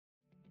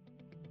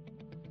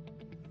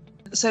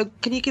So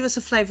can you give us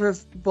a flavour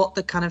of what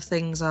the kind of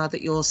things are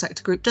that your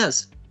sector group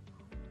does?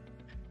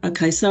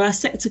 Okay, so our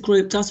sector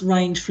group does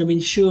range from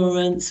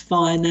insurance,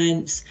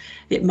 finance,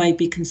 it may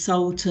be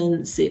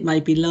consultants, it may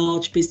be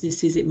large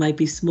businesses, it may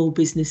be small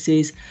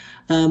businesses.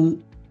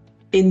 In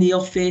the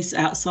office,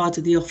 outside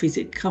of the office,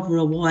 it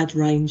covers a wide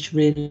range,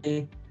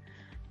 really.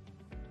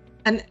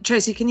 And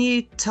Tracy, can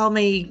you tell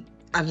me,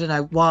 I don't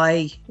know,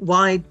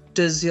 why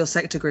does your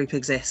sector group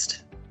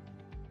exist?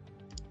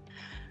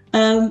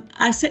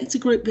 Our sector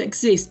group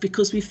exists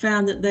because we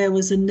found that there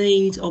was a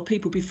need, or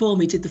people before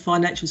me did the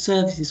financial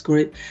services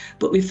group,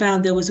 but we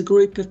found there was a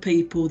group of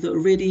people that were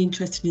really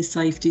interested in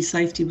safety.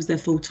 Safety was their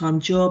full-time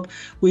job.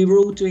 We were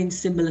all doing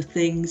similar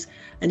things,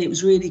 and it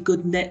was really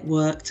good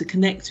network to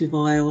connect with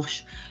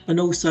IOSH and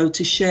also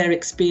to share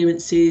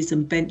experiences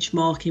and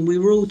benchmarking. We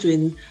were all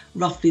doing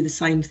roughly the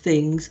same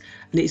things,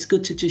 and it's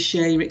good to just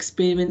share your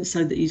experience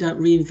so that you don't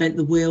reinvent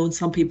the wheel, and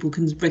some people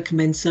can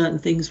recommend certain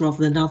things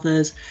rather than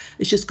others.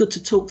 It's just good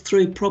to talk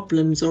through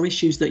problems or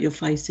issues that you're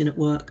facing at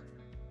work.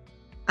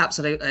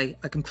 Absolutely,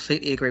 I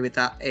completely agree with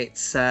that.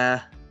 It's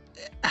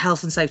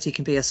health and safety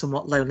can be a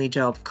somewhat lonely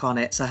job, can't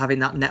it? So having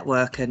that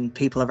network and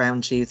people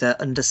around you that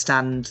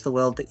understand the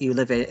world that you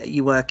live in,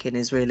 you work in,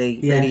 is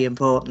really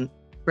important.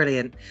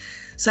 Brilliant.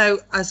 So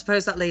I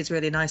suppose that leads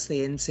really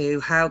nicely into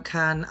how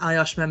can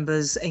IOSH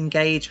members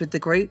engage with the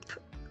group?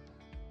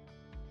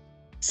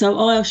 So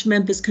IOSH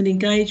members can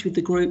engage with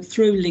the group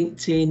through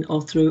LinkedIn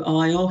or through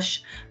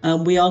IOSH.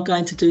 We are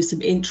going to do some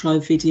intro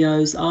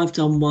videos. I've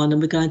done one, and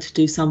we're going to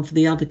do some for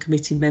the other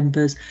committee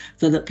members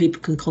so that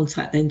people can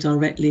contact them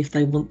directly if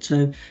they want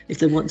to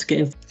get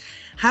involved.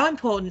 How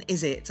important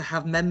is it to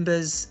have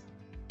members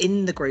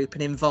in the group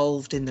and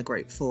involved in the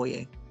group for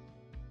you?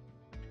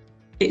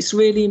 It's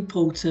really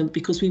important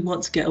because we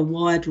want to get a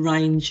wide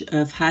range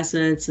of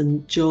hazards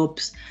and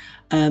jobs.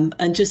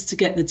 And just to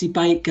get the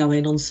debate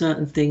going on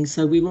certain things.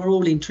 So we were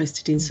all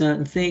interested in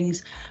certain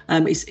things.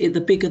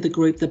 The bigger the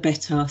group, the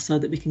better, so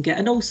that we can get,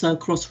 and also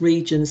across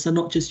regions, so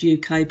not just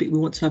UK, but we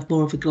want to have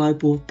more of a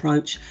global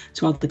approach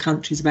to other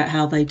countries about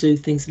how they do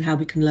things and how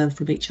we can learn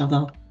from each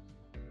other.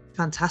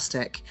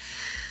 Fantastic.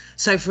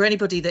 So for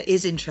anybody that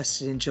is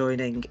interested in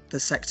joining the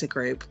sector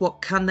group,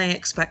 what can they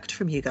expect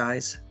from you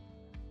guys?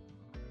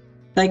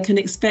 They can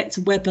expect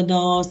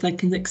webinars, they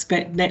can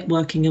expect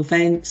networking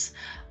events,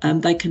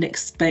 they can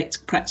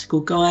expect practical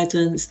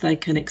guidance, they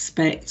can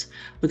expect,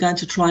 we're going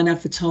to try and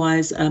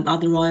advertise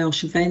other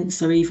IOSH events,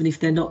 so even if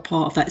they're not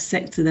part of that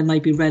sector, there may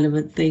be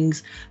relevant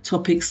things,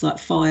 topics like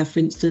fire, for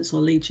instance,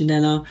 or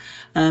Legionella.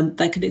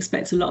 They can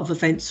expect a lot of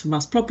events from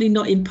us, probably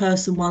not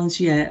in-person ones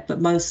yet,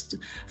 but most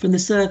from the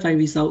survey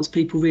results,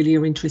 people really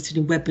are interested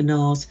in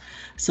webinars.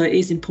 So it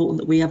is important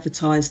that we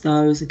advertise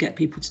those and get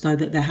people to know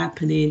that they're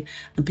happening,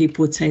 and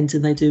people attend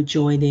and they do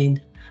join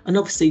in. And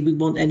obviously we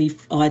want any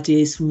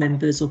ideas from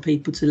members or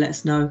people to let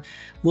us know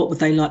what would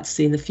they like to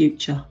see in the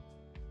future.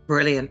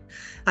 Brilliant.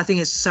 I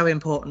think it's so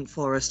important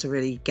for us to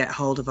really get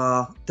hold of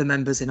the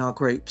members in our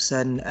groups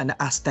and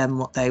ask them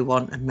what they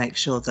want and make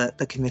sure that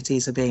the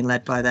committees are being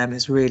led by them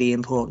is really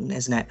important,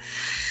 isn't it?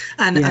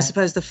 And I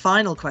suppose the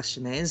final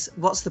question is,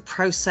 what's the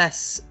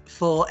process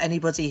for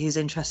anybody who's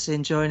interested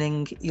in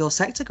joining your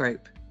sector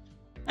group?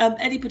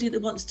 Anybody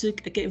that wants to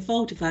get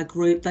involved with our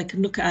group, they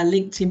can look at our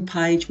LinkedIn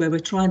page where we're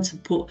trying to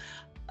put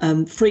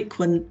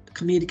frequent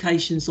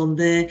communications on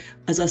there.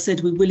 As I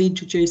said, we will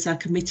introduce our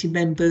committee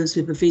members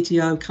with a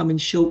video coming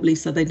shortly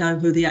so they know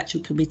who the actual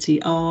committee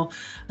are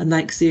and they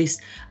exist.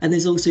 And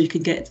there's also, you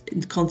can get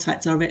in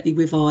contact directly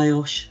with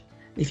IOSH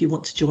if you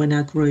want to join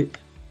our group.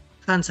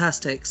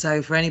 Fantastic.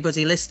 So for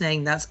anybody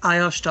listening, that's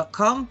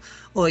iosh.com,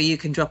 or you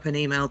can drop an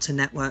email to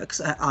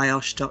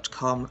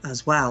networks@iosh.com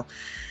as well.